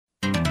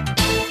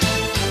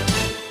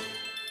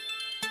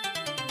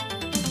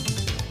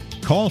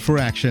Call for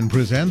Action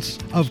presents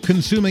Of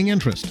Consuming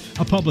Interest,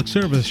 a public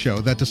service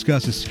show that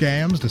discusses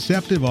scams,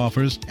 deceptive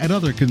offers, and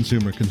other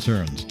consumer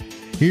concerns.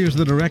 Here's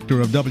the director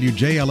of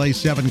WJLA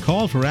 7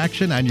 Call for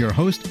Action and your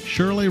host,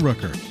 Shirley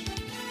Rooker.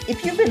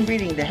 If you've been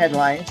reading the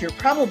headlines, you're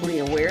probably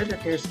aware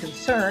that there's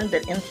concern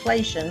that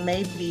inflation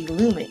may be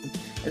looming.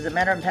 As a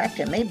matter of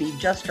fact, it may be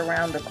just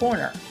around the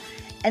corner.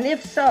 And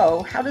if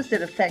so, how does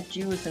it affect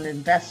you as an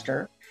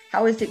investor?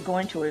 How is it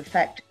going to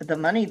affect the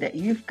money that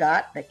you've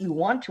got that you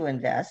want to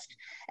invest?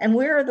 And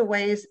what are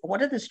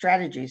the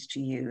strategies to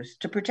use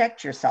to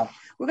protect yourself?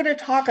 We're going to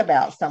talk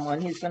about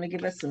someone who's going to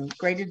give us some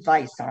great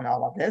advice on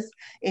all of this.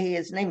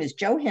 His name is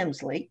Joe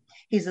Hemsley.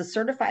 He's a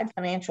certified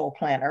financial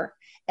planner,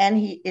 and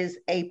he is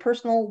a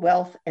personal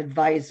wealth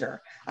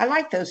advisor. I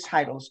like those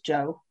titles,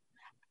 Joe.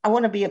 I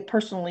want to be a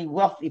personally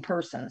wealthy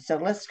person. So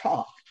let's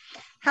talk.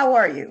 How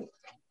are you?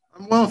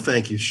 I'm well,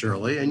 thank you,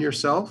 Shirley. And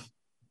yourself?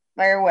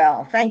 Very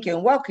well. Thank you.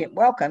 And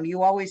welcome.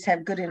 You always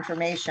have good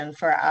information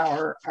for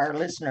our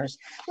listeners.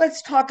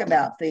 Let's talk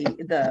about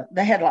the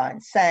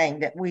headlines saying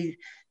that we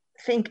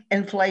think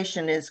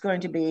inflation is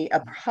going to be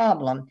a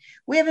problem.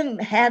 We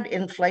haven't had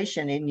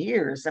inflation in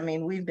years. I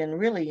mean, we've been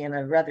really in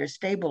a rather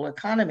stable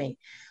economy.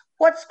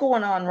 What's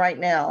going on right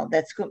now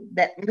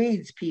that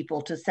leads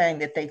people to saying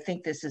that they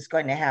think this is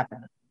going to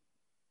happen?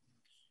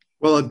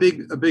 Well, a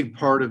big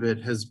part of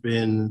it has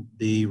been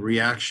the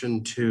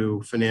reaction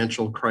to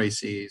financial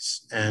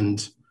crises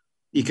and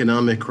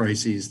economic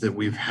crises that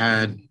we've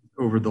had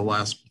over the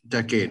last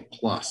decade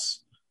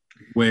plus,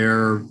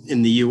 where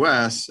in the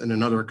US and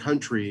in other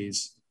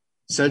countries,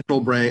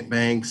 central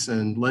banks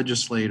and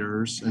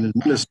legislators and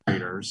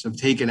administrators have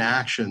taken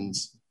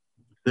actions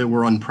that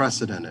were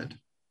unprecedented,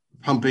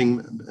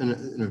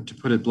 to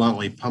put it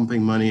bluntly,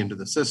 pumping money into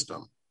the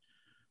system,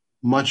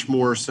 much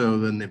more so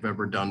than they've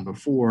ever done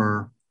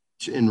before,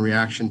 in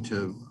reaction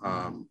to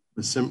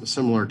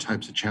similar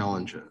types of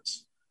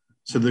challenges.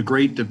 So the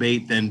great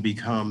debate then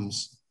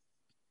becomes,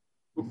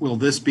 will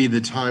this be the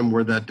time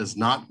where that does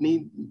not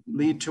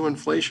lead to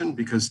inflation?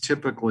 Because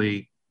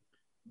typically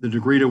the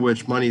degree to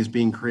which money is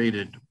being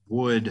created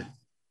would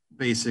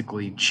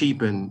basically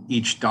cheapen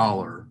each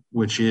dollar,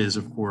 which is,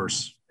 of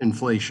course,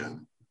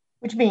 inflation.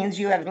 Which means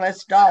you have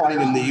less dollars.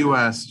 In the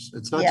US,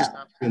 it's not just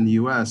happening in the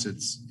US,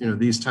 it's,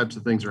 these types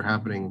of things are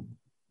happening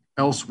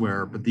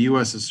elsewhere, but the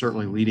U.S. is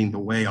certainly leading the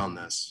way on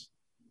this.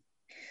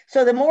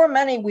 So the more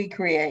money we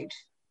create,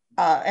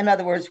 in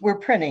other words, we're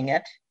printing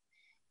it,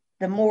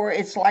 the more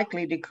it's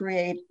likely to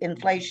create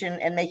inflation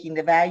and making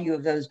the value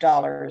of those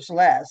dollars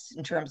less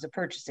in terms of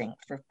purchasing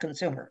for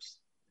consumers.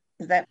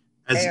 Is that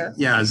fair?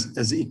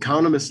 As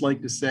economists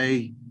like to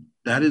say,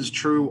 that is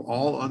true,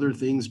 all other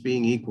things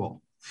being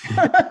equal.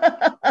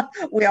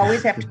 We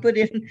always have to put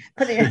in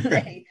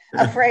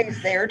a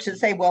phrase there to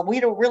say, well, we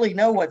don't really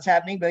know what's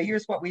happening, but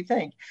here's what we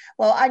think.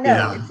 Well, I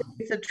know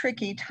it's a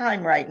tricky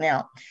time right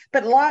now,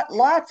 but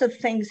lots of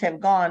things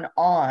have gone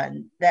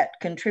on that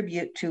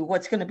contribute to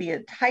what's going to be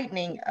a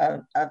tightening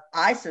of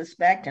I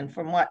suspect, and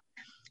from what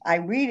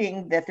I'm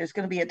reading, that there's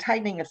going to be a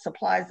tightening of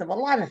supplies of a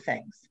lot of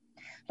things,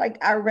 like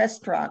our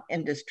restaurant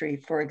industry,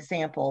 for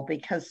example,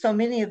 because so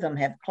many of them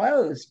have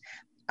closed.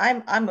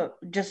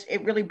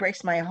 It really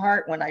breaks my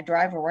heart when I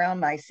drive around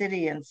my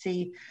city and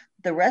see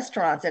the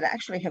restaurants that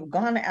actually have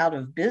gone out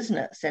of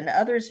business, and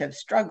others have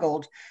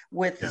struggled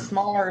with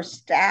smaller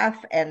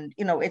staff. And,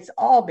 it's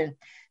all been,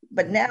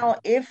 but now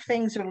if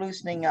things are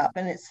loosening up,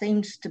 and it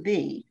seems to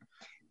be,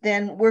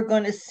 then we're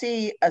going to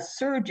see a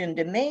surge in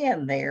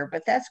demand there,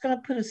 but that's going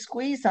to put a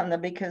squeeze on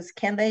them, because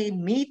can they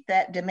meet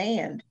that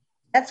demand?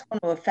 That's going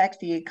to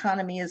affect the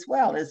economy as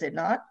well, is it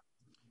not?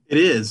 It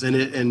is.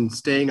 And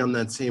staying on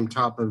that same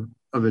topic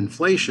of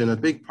inflation, a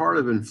big part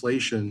of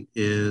inflation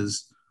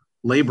is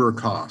labor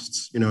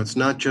costs. It's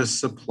not just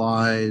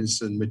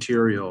supplies and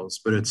materials,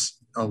 but it's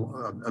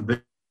a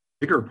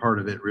bigger part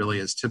of it really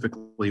is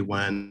typically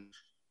when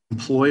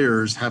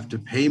employers have to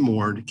pay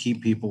more to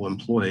keep people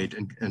employed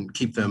and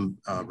keep them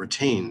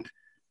retained.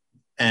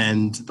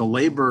 And the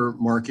labor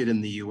market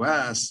in the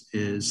US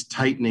is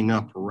tightening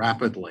up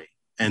rapidly.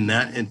 And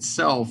that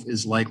itself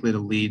is likely to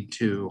lead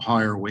to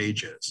higher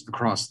wages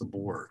across the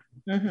board.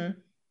 Mm-hmm.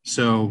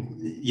 So,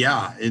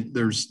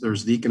 there's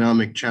the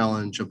economic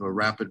challenge of a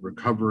rapid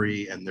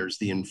recovery, and there's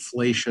the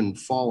inflation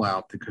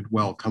fallout that could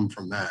well come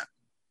from that.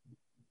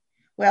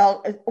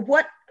 Well,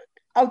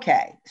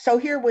 so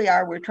here we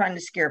are, we're trying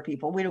to scare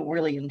people. We don't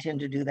really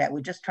intend to do that.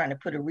 We're just trying to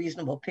put a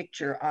reasonable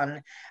picture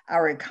on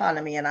our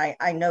economy. And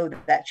I know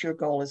that that's your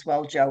goal as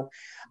well, Joe.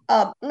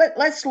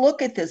 Let's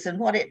look at this and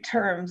what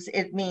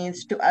it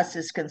means to us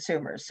as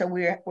consumers. So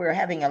we're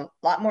having a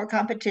lot more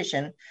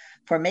competition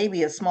for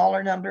maybe a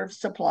smaller number of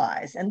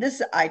supplies. And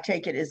this, I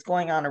take it, is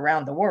going on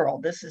around the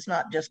world. This is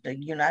not just a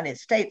United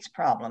States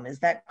problem. Is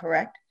that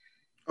correct?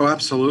 Oh,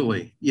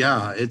 absolutely.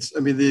 Yeah.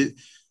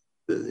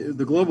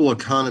 The global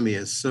economy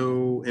is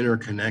so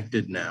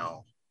interconnected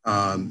now.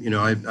 I'm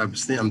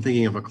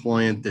thinking of a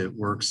client that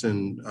works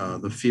in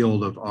the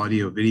field of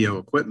audio video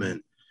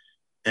equipment.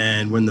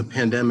 And when the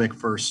pandemic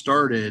first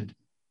started,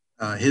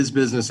 His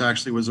business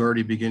actually was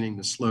already beginning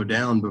to slow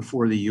down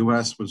before the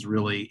U.S. was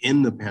really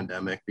in the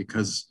pandemic,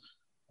 because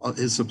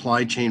his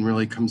supply chain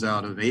really comes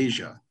out of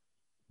Asia,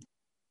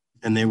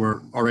 and they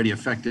were already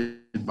affected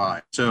by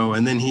it. So,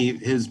 and then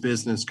his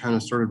business kind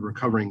of started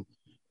recovering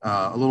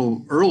a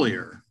little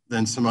earlier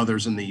than some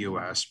others in the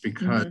U.S.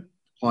 because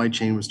supply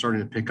chain was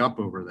starting to pick up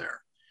over there.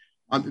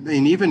 I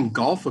mean, even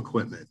golf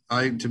equipment.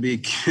 To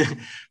be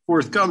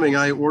forthcoming,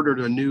 I ordered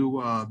a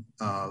new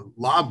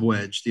lob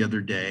wedge the other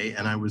day,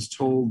 and I was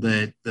told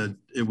that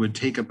it would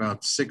take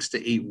about 6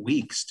 to 8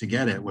 weeks to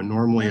get it, when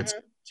normally it's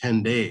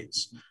 10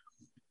 days.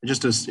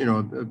 Just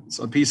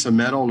a piece of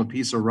metal and a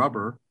piece of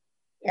rubber.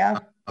 Yeah.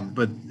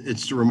 But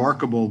it's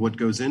remarkable what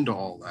goes into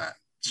all that.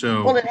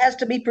 So, well, it has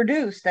to be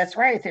produced. That's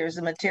right. There's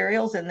the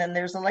materials, and then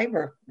there's the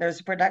labor. There's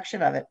the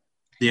production of it.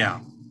 Yeah.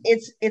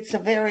 It's a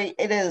very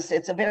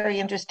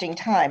interesting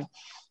time.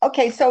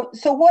 Okay, so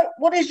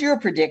what is your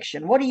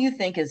prediction? What do you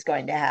think is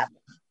going to happen?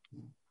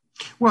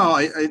 Well,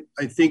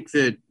 I think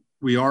that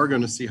we are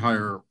going to see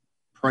higher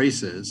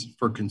prices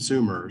for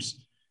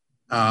consumers.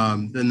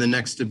 Then the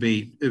next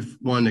debate, if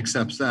one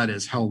accepts that,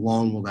 is how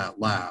long will that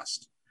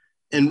last?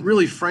 And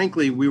really,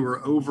 frankly, we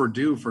were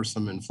overdue for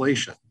some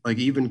inflation. Like,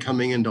 even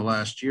coming into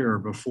last year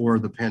before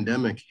the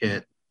pandemic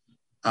hit,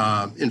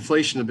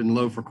 inflation had been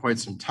low for quite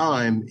some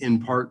time,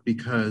 in part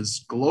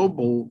because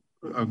global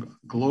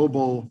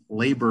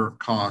labor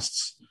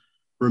costs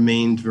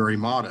remained very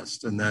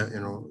modest, and that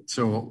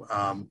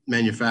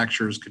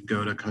manufacturers could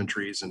go to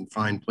countries and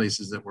find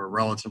places that were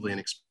relatively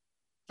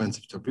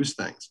inexpensive to boost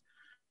things.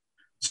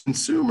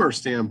 Consumer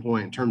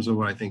standpoint, in terms of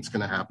what I think is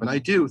going to happen, I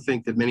do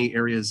think that many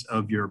areas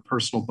of your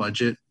personal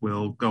budget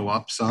will go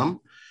up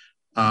some.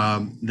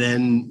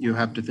 Then you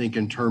have to think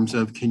in terms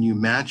of, can you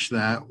match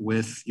that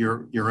with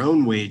your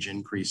own wage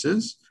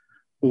increases?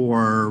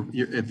 Or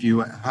if you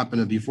happen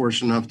to be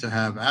fortunate enough to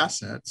have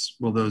assets,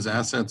 will those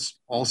assets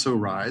also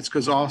rise?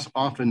 Because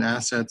often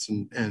assets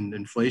and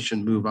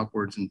inflation move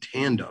upwards in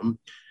tandem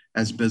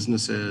as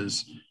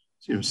businesses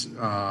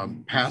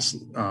pass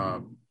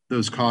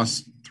those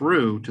costs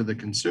through to the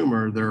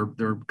consumer.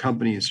 Their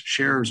company's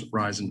shares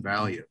rise in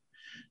value.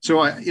 So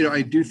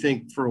I do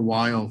think for a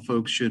while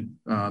folks should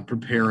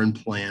prepare and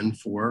plan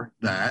for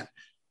that.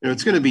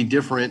 It's going to be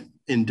different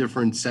in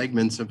different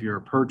segments of your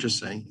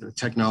purchasing.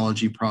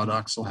 Technology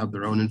products will have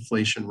their own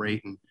inflation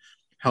rate, and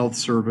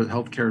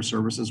healthcare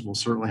services will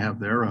certainly have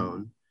their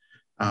own.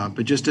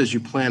 But just as you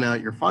plan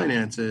out your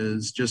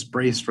finances, just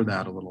brace for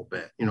that a little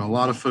bit. A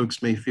lot of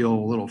folks may feel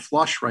a little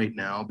flush right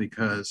now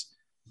because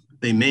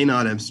they may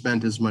not have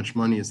spent as much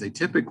money as they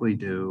typically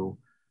do,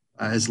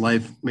 as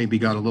life maybe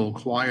got a little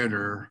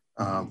quieter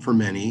for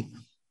many.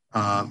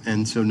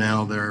 And so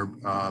now they're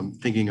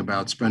thinking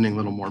about spending a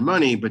little more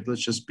money, but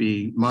let's just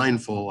be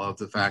mindful of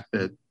the fact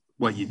that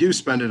what you do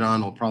spend it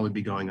on will probably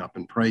be going up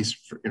in price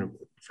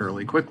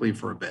fairly quickly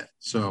for a bit.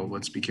 So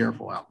let's be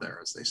careful out there,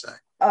 as they say.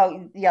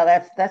 Oh,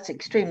 yeah, that's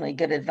extremely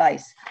good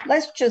advice.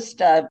 Let's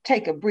just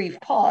take a brief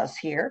pause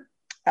here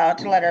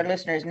to let our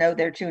listeners know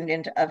they're tuned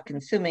into Of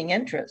Consuming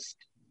Interest.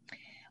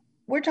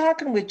 We're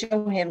talking with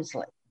Joe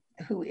Hemsley,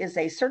 who is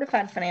a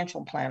certified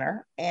financial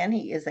planner, and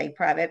he is a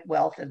private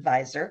wealth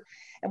advisor.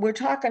 And we're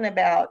talking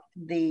about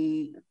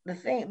the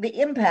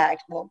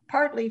impact, well,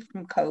 partly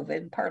from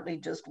COVID, partly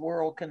just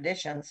world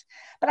conditions.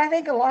 But I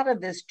think a lot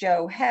of this,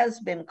 Joe, has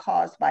been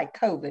caused by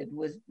COVID.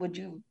 Would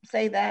you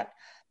say that?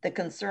 The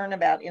concern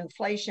about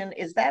inflation,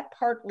 is that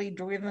partly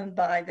driven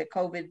by the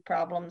COVID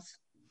problems?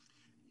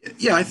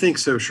 Yeah, I think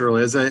so,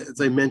 Shirley. As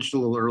I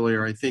mentioned a little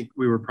earlier, I think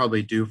we were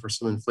probably due for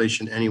some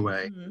inflation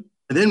anyway. Mm-hmm.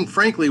 And then,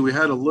 frankly, we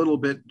had a little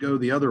bit go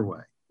the other way,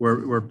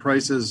 where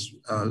prices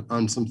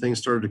on some things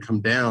started to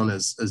come down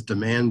as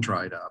demand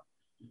dried up.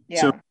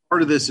 Yeah. So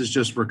part of this is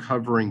just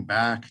recovering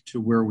back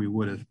to where we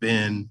would have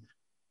been.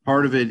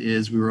 Part of it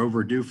is we were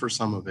overdue for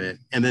some of it.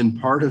 And then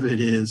part of it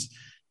is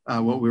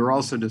what we were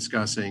also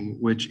discussing,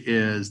 which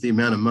is the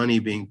amount of money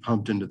being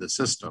pumped into the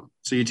system.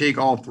 So you take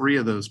all three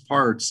of those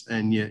parts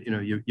and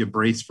you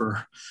brace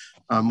for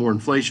more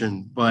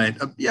inflation. But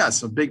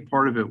yes, a big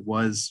part of it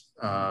was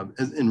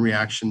in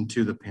reaction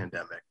to the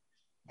pandemic.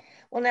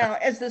 Well, now,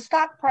 as the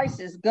stock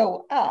prices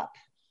go up,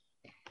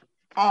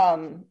 as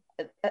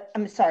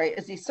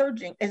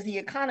the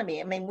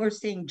economy, we're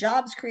seeing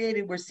jobs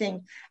created, we're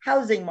seeing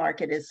housing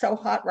market is so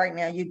hot right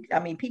now.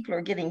 People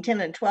are getting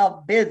 10 and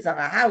 12 bids on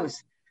a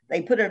house.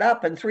 They put it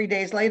up and 3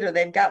 days later,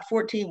 they've got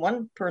 14.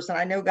 One person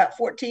I know got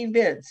 14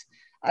 bids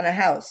on a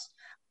house.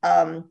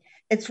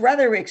 It's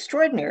rather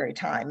extraordinary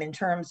time in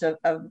terms of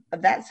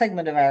that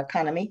segment of our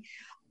economy.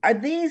 Are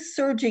these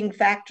surging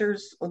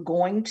factors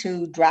going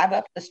to drive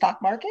up the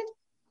stock market?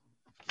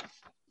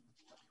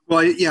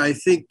 Well, yeah, I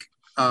think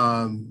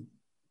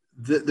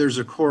there's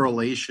a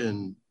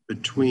correlation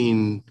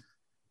between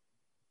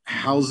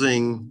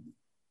housing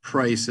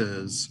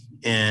prices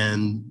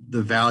and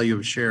the value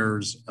of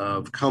shares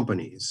of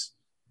companies,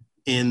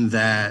 in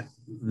that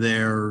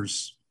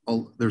there's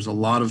a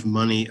lot of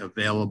money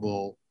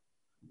available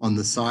on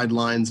the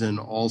sidelines and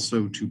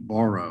also to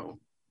borrow.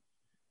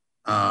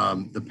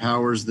 The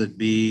powers that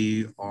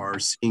be are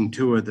seeing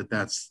to it that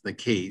that's the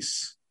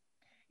case.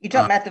 You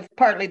talking about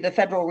partly the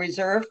Federal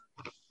Reserve?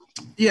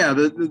 Yeah,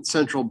 the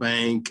central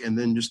bank, and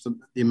then just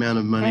the amount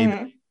of money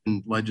that's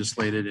been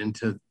legislated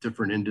into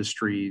different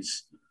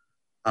industries,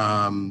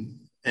 and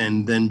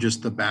then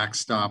just the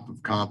backstop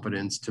of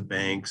confidence to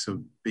banks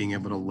of being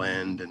able to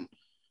lend. And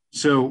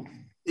so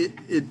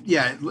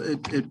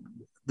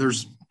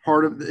there's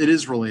part of it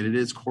is related, it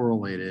is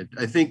correlated.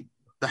 I think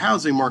the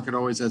housing market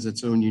always has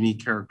its own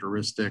unique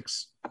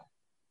characteristics.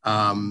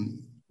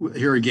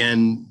 Here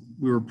again,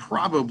 we were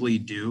probably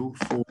due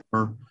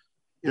for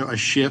a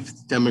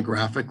shift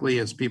demographically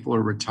as people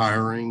are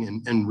retiring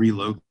and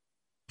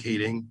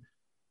relocating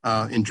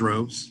in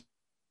droves.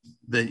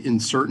 That in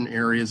certain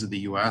areas of the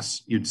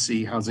U.S. you'd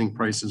see housing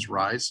prices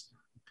rise.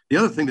 The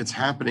other thing that's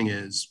happening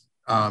is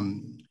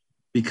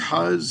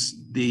because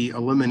the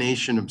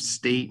elimination of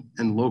state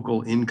and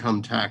local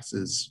income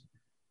taxes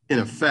in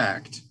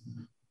effect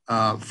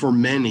for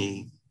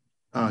many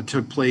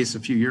took place a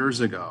few years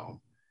ago.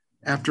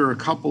 After a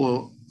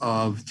couple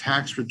of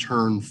tax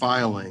return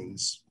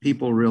filings,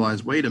 people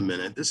realized, wait a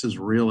minute, this is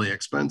really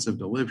expensive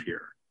to live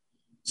here.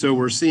 So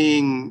we're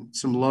seeing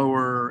some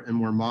lower and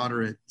more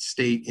moderate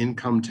state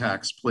income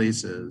tax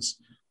places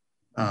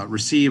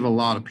receive a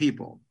lot of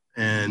people.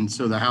 And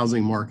so the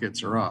housing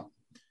markets are up.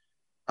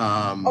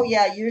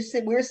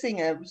 We're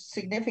seeing a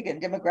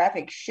significant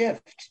demographic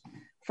shift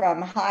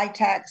from high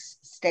tax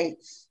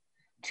states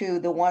to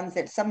the ones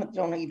that some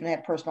don't even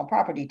have personal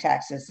property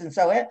taxes. And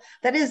so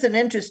that is an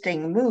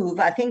interesting move.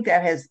 I think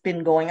that has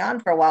been going on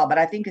for a while, but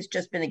I think it's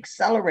just been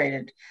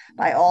accelerated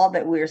by all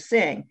that we're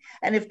seeing.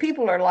 And if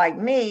people are like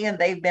me and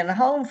they've been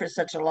home for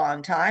such a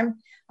long time,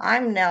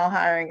 I'm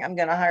going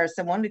to hire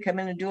someone to come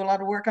in and do a lot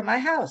of work on my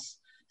house.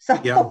 So,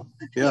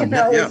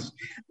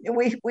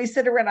 we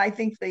sit around, I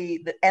think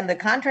the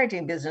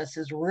contracting business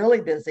is really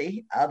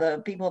busy.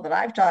 The people that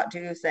I've talked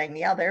to saying,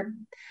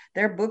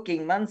 they're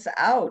booking months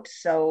out.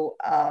 So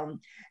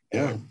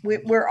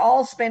we're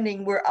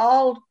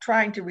all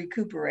trying to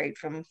recuperate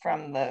from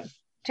the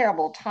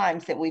terrible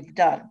times that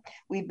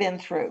we've been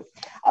through.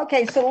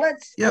 Okay, so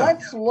let's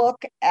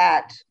look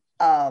at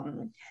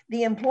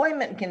the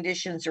employment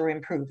conditions are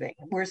improving.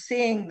 We're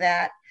seeing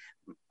that.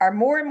 Are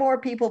more and more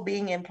people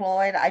being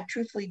employed? I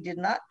truthfully did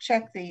not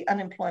check the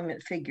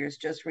unemployment figures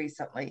just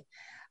recently.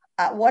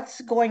 What's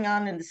going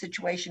on in the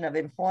situation of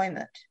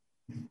employment?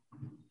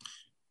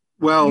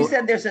 Well, you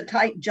said there's a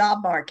tight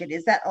job market.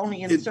 Is that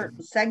only in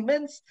certain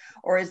segments,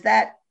 or is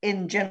that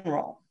in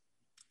general?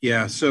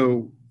 Yeah,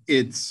 so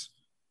it's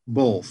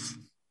both.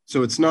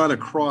 So it's not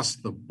across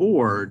the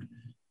board,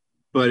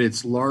 but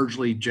it's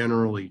largely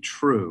generally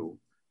true.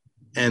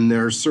 And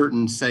there are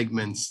certain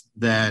segments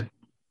that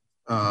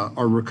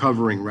are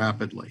recovering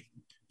rapidly.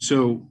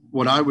 So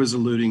what I was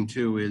alluding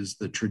to is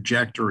the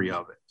trajectory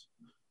of it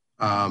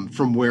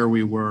from where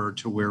we were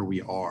to where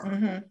we are.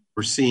 Mm-hmm.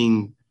 We're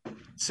seeing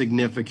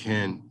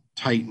significant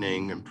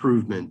tightening,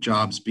 improvement,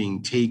 jobs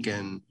being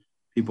taken,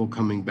 people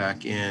coming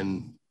back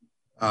in,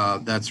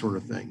 that sort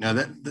of thing.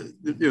 Now,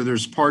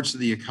 there's parts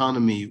of the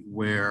economy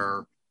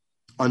where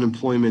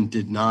unemployment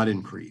did not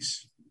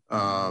increase,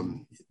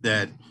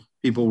 that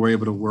people were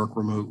able to work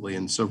remotely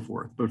and so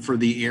forth. But for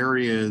the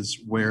areas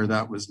where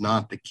that was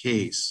not the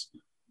case,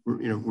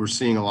 we're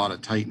seeing a lot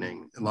of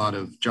tightening, a lot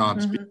of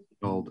jobs being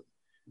filled.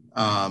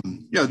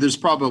 There's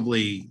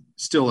probably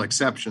still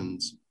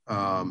exceptions.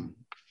 Probably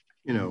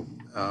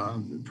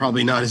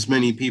not as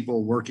many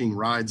people working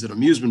rides at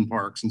amusement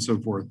parks and so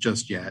forth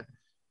just yet,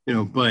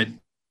 but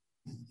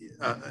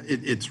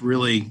it's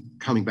really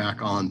coming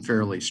back on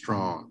fairly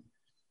strong.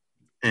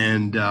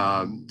 And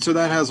so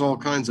that has all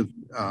kinds of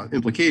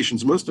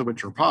implications, most of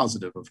which are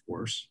positive, of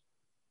course.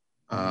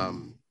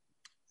 And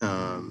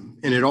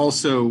it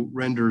also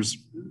renders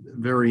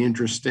very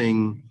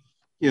interesting,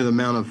 the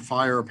amount of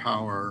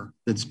firepower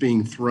that's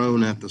being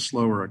thrown at the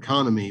slower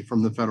economy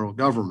from the federal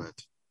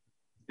government.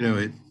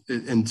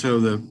 And so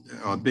the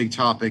big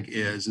topic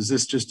is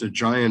this just a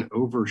giant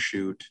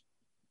overshoot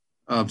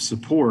of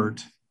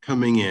support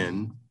coming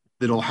in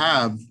that'll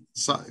have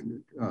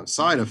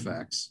side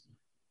effects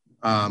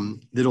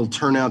that'll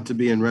turn out to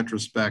be, in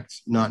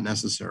retrospect, not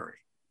necessary.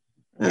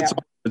 That's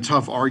a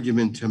tough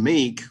argument to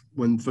make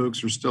when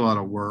folks are still out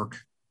of work.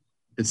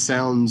 It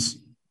sounds,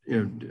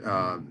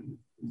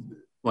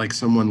 like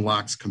someone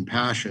lacks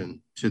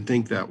compassion to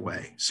think that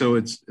way. So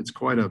it's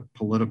quite a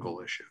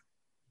political issue.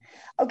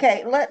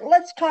 Okay,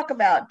 let's talk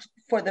about,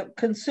 for the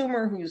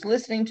consumer who's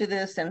listening to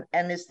this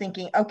and is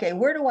thinking, okay,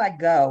 where do I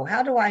go?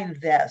 How do I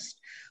invest?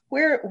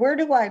 Where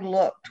do I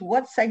look? To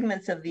what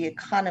segments of the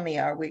economy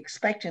are we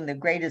expecting the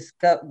greatest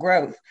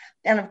growth?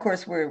 And of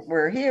course,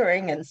 we're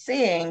hearing and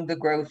seeing the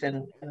growth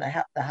in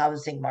the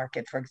housing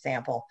market, for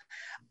example.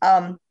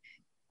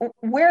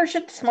 Where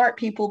should smart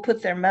people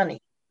put their money?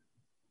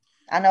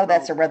 I know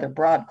that's a rather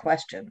broad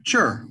question.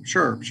 Sure.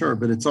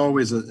 But it's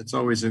always a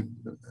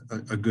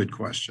good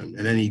question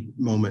at any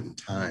moment in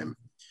time.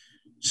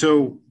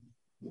 So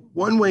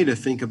one way to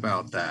think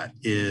about that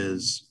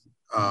is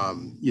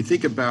you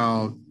think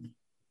about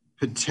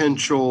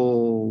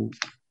potential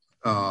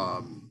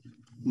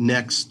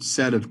next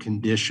set of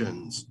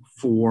conditions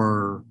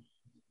for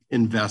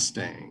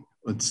investing.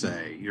 Let's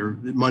say your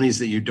monies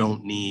that you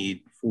don't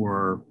need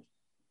for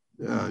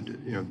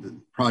the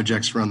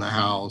projects around the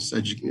house,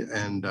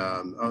 and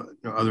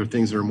other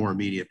things that are more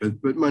immediate,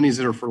 but monies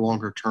that are for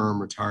longer term,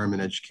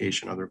 retirement,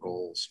 education, other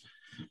goals.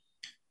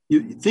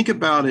 You think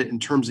about it in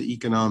terms of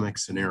economic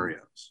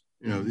scenarios.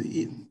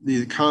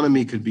 The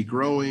economy could be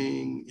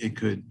growing, it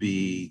could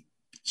be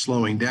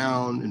slowing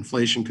down,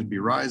 inflation could be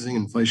rising,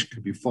 inflation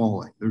could be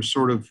falling. There's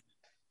sort of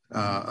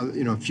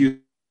a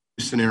few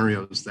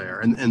scenarios there,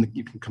 and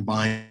you can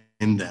combine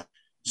them.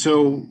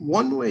 So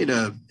one way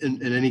to,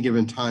 at any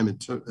given time,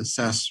 to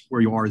assess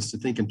where you are is to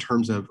think in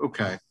terms of,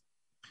 okay,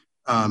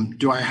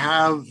 do I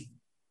have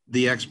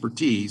the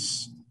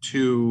expertise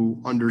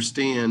to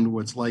understand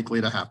what's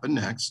likely to happen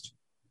next?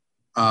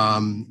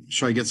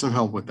 Should I get some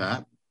help with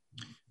that?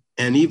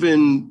 And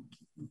even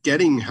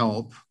getting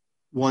help,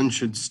 one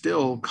should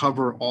still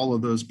cover all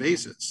of those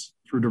bases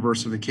through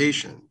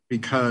diversification,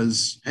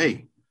 because,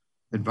 hey,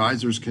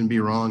 advisors can be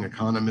wrong,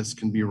 economists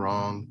can be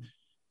wrong.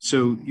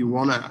 So you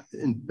want to,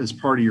 as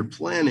part of your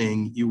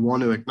planning, you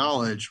want to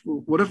acknowledge,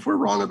 well, what if we're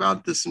wrong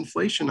about this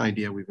inflation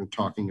idea we've been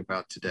talking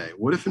about today?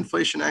 What if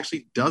inflation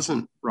actually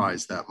doesn't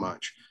rise that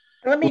much?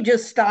 Let me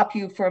just stop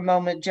you for a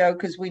moment, Joe,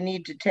 because we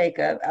need to take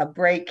a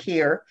break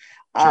here.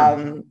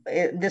 Sure.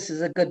 This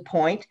is a good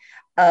point.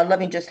 Let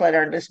me just let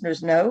our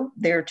listeners know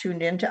they're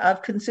tuned into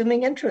Of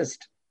Consuming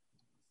Interest.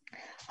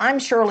 I'm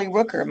Shirley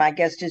Rooker. My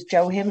guest is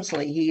Joe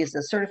Hemsley. He is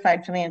a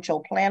certified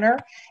financial planner,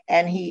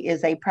 and he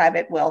is a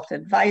private wealth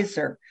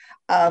advisor.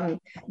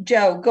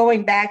 Joe,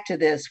 going back to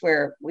this,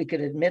 where we could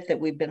admit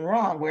that we've been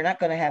wrong, we're not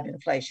going to have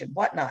inflation,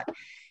 whatnot.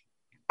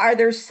 Are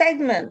there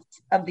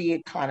segments of the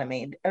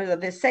economy, or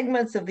the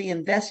segments of the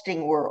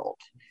investing world,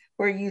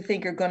 where you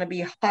think are going to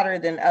be hotter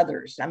than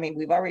others? I mean,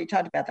 we've already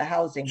talked about the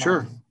housing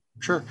market.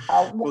 Sure.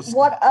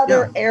 What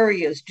other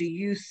areas do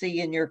you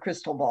see in your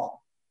crystal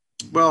ball?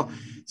 Well,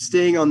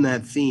 staying on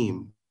that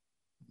theme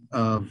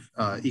of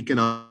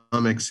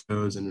economics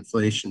and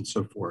inflation and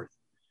so forth,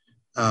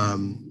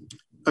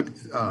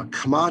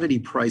 commodity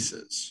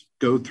prices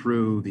go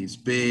through these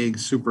big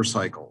super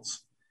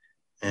cycles,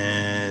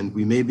 and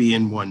we may be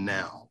in one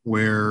now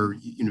where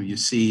you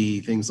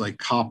see things like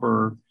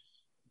copper,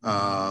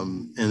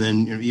 and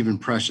then even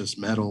precious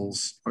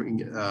metals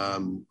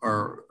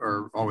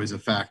are always a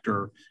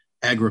factor.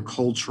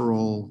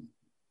 Agricultural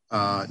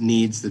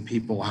needs that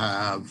people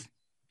have.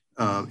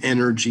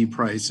 Energy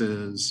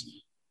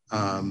prices.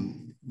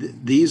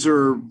 These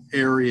are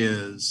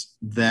areas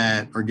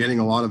that are getting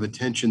a lot of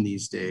attention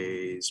these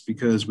days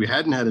because we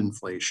hadn't had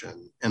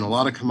inflation, and a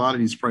lot of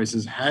commodities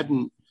prices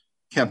hadn't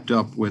kept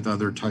up with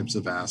other types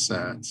of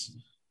assets.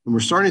 And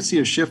we're starting to see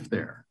a shift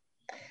there.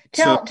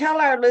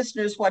 Tell our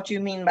listeners what you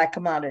mean by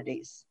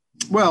commodities.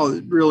 Well,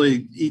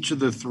 really, each of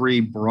the three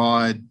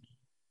broad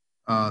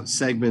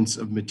segments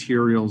of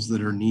materials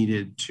that are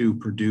needed to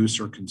produce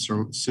or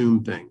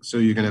consume things. So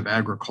you can have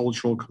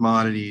agricultural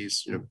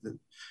commodities,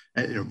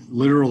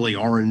 literally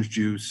orange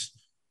juice,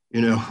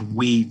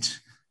 wheat,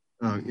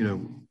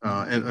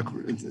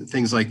 and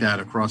things like that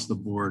across the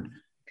board.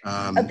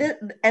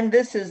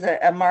 This is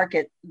a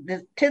market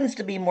that tends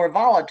to be more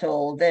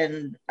volatile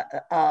than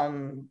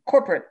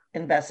corporate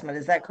investment.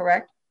 Is that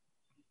correct?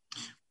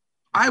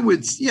 I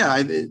would,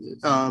 yeah.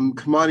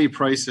 Commodity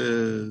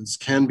prices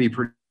can be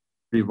pretty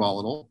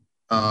volatile,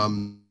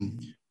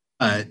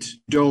 but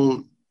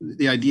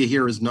the idea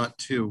here is not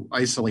to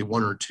isolate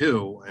one or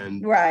two,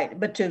 and right,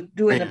 but to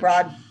do it in a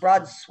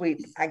broad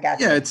sweep. I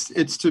got you. Yeah,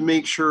 it's to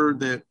make sure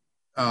that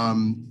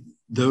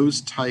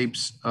those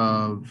types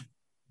of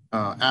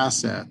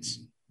assets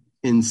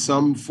in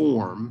some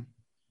form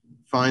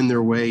find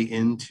their way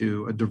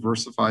into a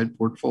diversified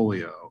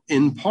portfolio,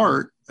 in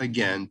part,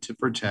 again, to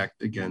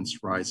protect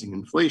against rising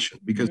inflation,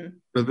 because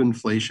of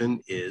inflation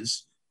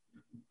is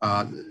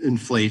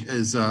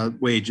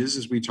wages,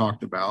 as we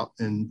talked about,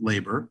 and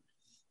labor,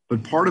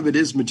 but part of it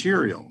is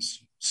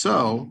materials.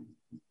 So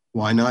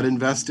why not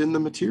invest in the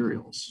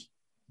materials?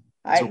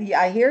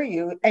 I hear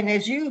you. And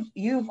as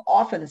you've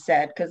often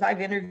said, because I've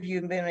interviewed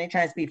you many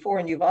times before,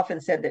 and you've often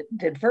said that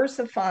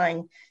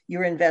diversifying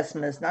your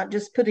investments, not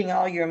just putting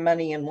all your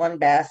money in one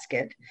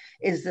basket,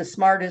 is the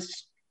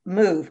smartest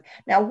move.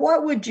 Now,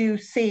 what would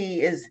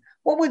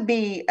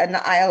be an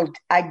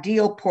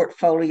ideal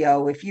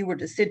portfolio if you were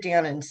to sit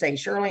down and say,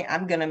 Shirley,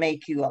 I'm going to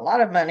make you a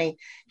lot of money.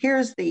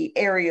 Here's the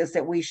areas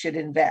that we should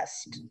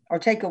invest, or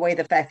take away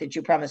the fact that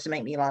you promised to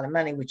make me a lot of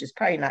money, which is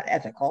probably not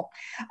ethical.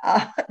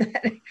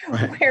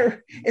 Right.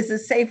 Where is the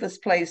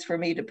safest place for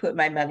me to put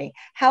my money?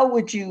 How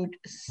would you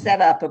set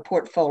up a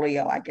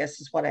portfolio, I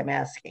guess is what I'm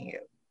asking you.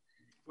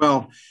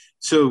 Well,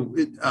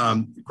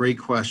 great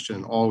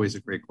question. Always a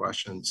great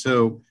question.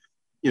 So,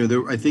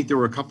 I think there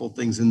were a couple of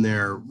things in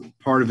there.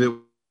 Part of it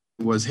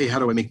was, hey, how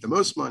do I make the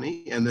most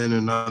money? And then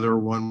another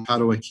one, how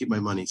do I keep my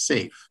money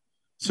safe?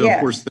 So yes,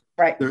 of course,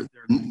 right.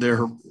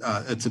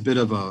 It's a bit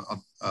of a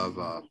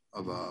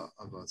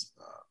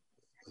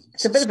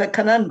it's a bit of a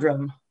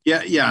conundrum.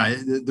 Yeah.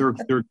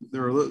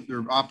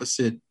 They're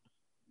opposite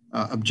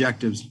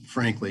objectives,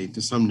 frankly,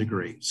 to some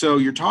degree. So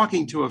you're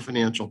talking to a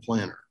financial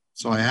planner.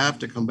 So I have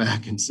to come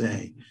back and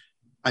say,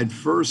 I'd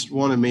first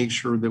want to make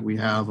sure that we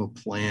have a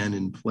plan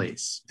in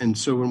place. And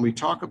so when we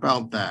talk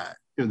about that,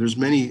 there's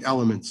many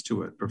elements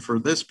to it, but for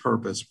this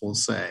purpose, we'll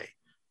say,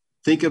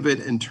 think of it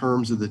in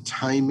terms of the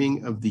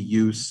timing of the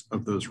use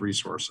of those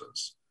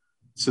resources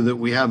so that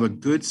we have a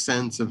good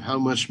sense of how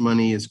much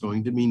money is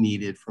going to be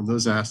needed from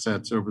those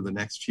assets over the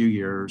next few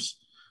years,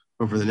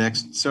 over the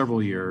next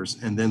several years,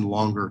 and then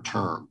longer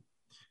term.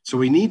 So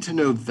we need to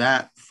know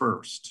that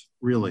first,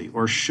 really,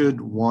 or should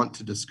want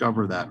to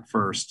discover that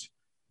first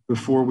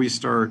before we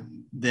start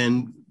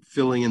then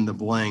filling in the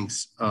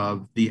blanks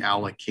of the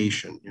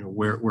allocation,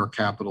 where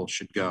capital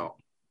should go.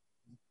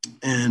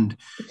 And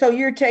so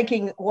you're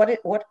taking what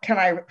can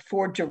I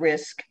afford to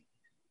risk,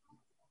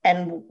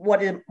 and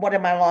what are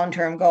my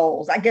long-term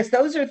goals? I guess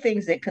those are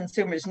things that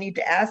consumers need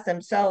to ask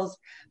themselves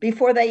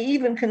before they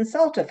even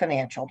consult a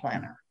financial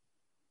planner.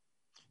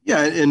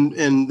 Yeah,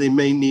 and they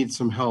may need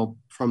some help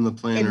from the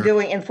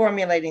planner in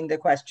formulating the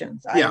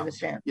questions. I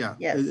understand. Yeah,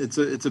 yes,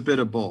 it's a bit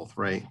of both,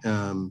 right?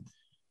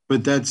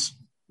 But that's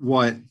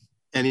what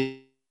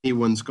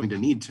anyone's going to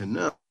need to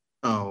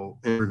know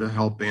in order to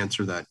help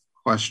answer that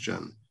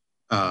question.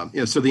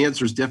 So the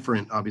answer is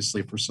different,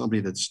 obviously, for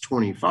somebody that's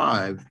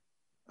 25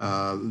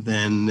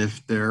 than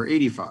if they're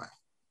 85.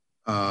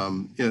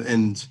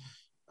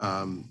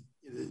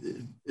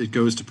 It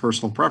goes to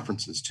personal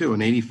preferences too.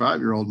 An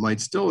 85-year-old might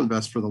still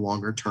invest for the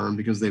longer term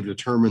because they've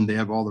determined they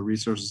have all the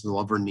resources they'll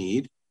ever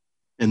need,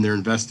 and they're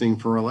investing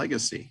for a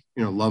legacy,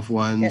 loved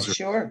ones,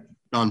 sure,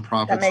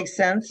 nonprofits. That makes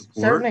sense,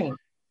 certainly.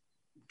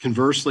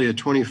 Conversely, a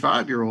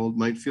 25-year-old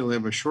might feel they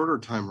have a shorter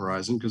time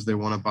horizon because they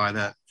want to buy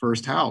that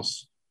first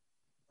house.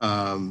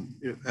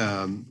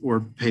 Or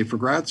pay for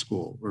grad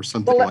school or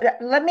something. Well,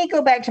 let me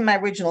go back to my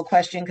original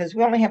question because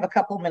we only have a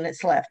couple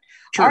minutes left.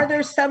 Sure. Are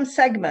there some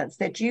segments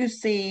that you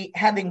see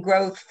having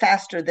growth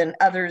faster than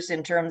others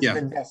in terms of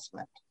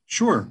investment?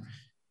 Sure.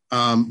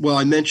 Well,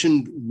 I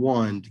mentioned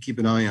one to keep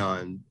an eye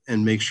on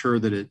and make sure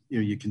that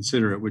you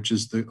consider it, which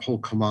is the whole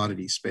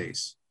commodity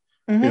space.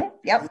 Mm-hmm.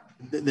 Yep.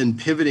 Then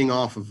pivoting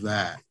off of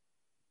that.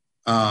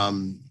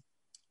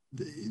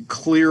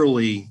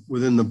 Clearly,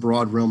 within the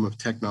broad realm of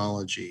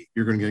technology,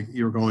 you're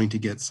going to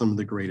get some of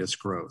the greatest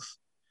growth.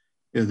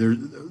 There's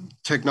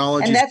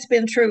technology, and that's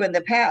been true in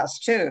the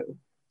past too.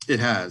 It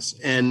has,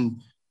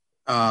 and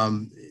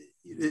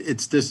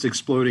it's just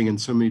exploding in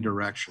so many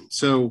directions.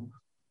 So,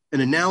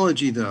 an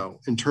analogy, though,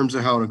 in terms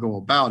of how to go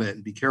about it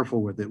and be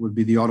careful with it, would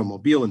be the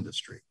automobile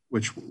industry,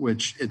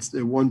 which it's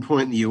at one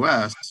point in the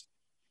U.S.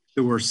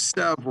 there were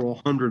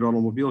several hundred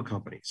automobile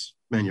companies,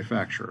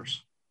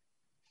 manufacturers.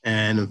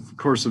 And of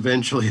course,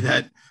 eventually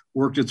that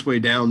worked its way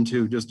down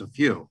to just a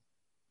few.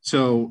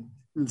 So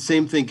the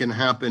same thing can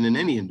happen in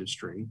any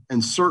industry,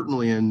 and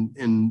certainly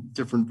in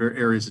different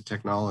areas of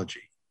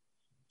technology.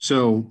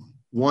 So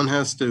one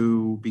has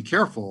to be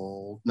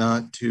careful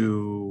not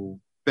to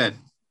bet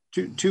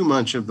too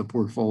much of the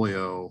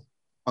portfolio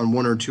on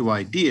one or two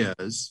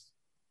ideas,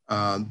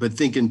 but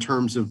think in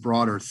terms of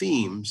broader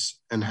themes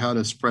and how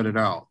to spread it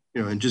out,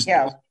 and just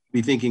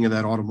be thinking of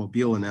that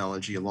automobile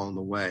analogy along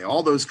the way.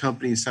 All those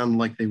companies sounded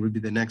like they would be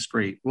the next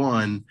great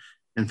one,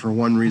 and for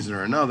one reason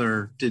or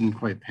another, didn't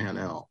quite pan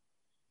out.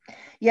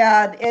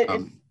 Yeah,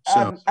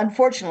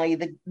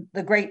 unfortunately,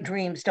 the great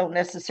dreams don't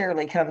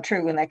necessarily come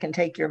true, and that can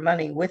take your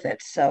money with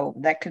it. So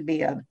that could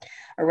be a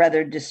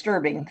rather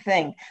disturbing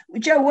thing.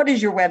 Joe, what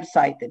is your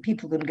website that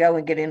people can go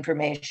and get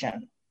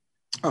information?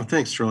 Oh,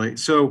 thanks, Shirley.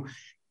 So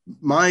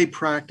my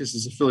practice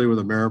is affiliated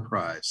with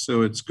Ameriprise.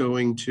 So it's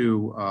going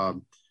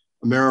to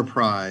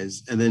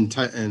Ameriprise and then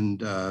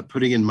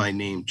putting in my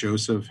name,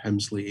 Joseph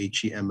Hemsley,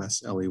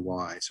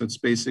 Hemsley. So it's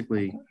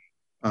basically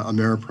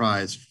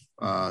Ameriprise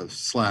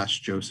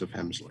 / Joseph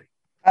Hemsley.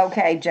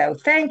 Okay, Joe,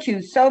 thank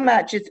you so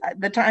much.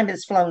 The time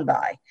has flown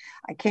by.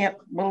 I can't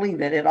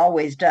believe it. It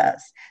always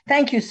does.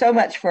 Thank you so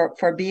much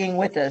for being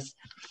with us.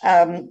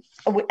 And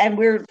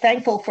we're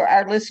thankful for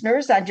our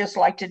listeners. I'd just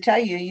like to tell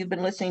you, you've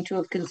been listening to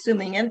A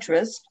Consuming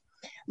Interest.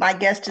 My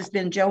guest has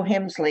been Joe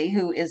Hemsley,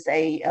 who is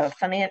a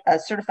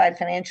certified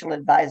financial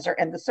advisor,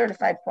 and the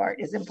certified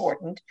part is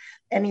important.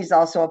 And he's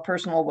also a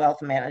personal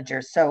wealth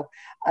manager. So,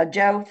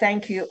 Joe,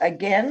 thank you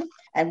again.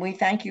 And we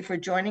thank you for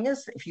joining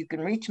us. If you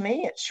can reach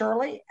me, it's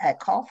Shirley at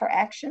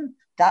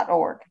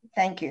callforaction.org.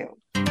 Thank you.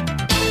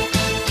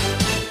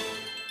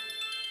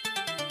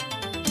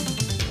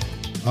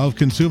 Of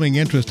Consuming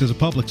Interest is a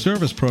public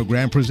service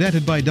program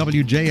presented by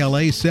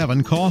WJLA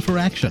 7 Call for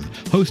Action,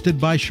 hosted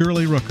by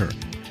Shirley Rooker.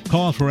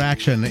 Call for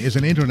Action is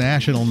an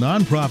international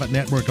nonprofit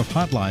network of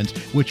hotlines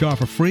which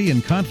offer free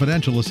and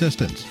confidential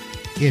assistance.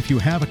 If you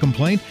have a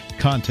complaint,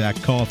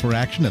 contact Call for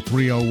Action at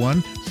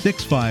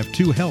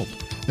 301-652-HELP.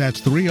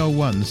 That's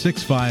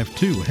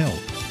 301-652-HELP.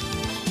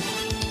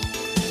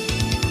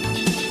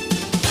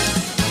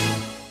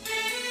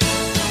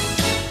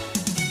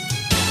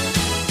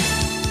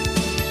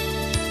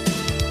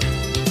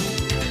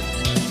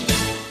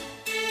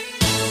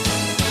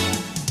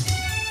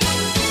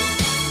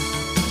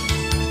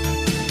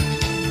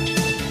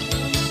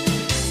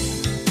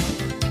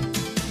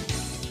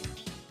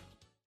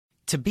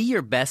 To be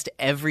your best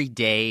every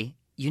day,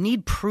 you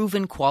need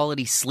proven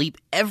quality sleep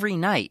every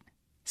night.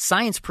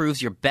 Science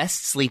proves your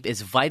best sleep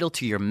is vital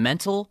to your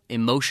mental,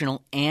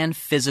 emotional, and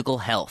physical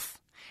health.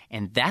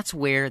 And that's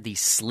where the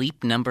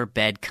Sleep Number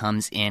bed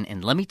comes in.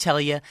 And let me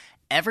tell you,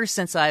 ever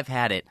since I've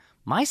had it,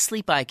 my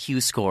sleep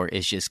IQ score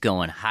is just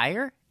going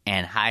higher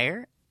and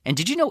higher. And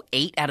did you know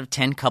 8 out of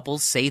 10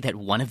 couples say that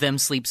one of them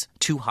sleeps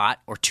too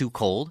hot or too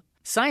cold?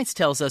 Science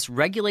tells us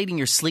regulating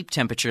your sleep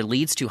temperature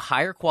leads to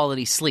higher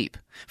quality sleep.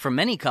 For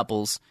many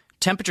couples,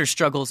 temperature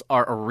struggles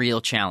are a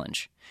real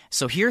challenge.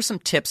 So here are some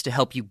tips to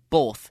help you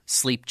both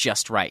sleep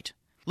just right.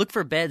 Look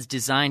for beds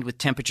designed with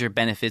temperature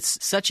benefits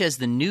such as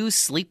the new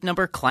Sleep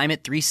Number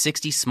Climate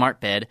 360 Smart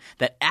Bed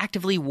that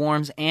actively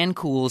warms and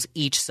cools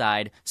each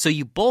side so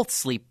you both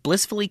sleep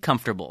blissfully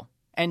comfortable.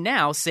 And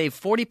now save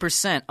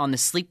 40% on the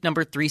Sleep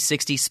Number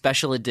 360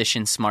 Special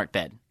Edition Smart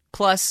Bed,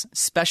 plus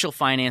special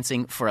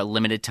financing for a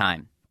limited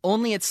time.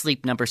 Only at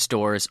Sleep Number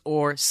stores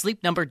or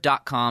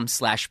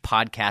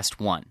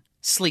sleepnumber.com/podcast1.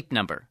 Sleep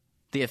Number,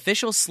 the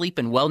official sleep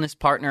and wellness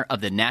partner of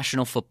the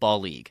National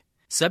Football League.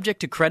 Subject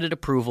to credit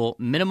approval,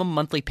 minimum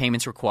monthly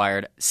payments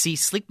required. See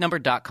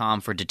sleepnumber.com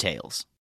for details.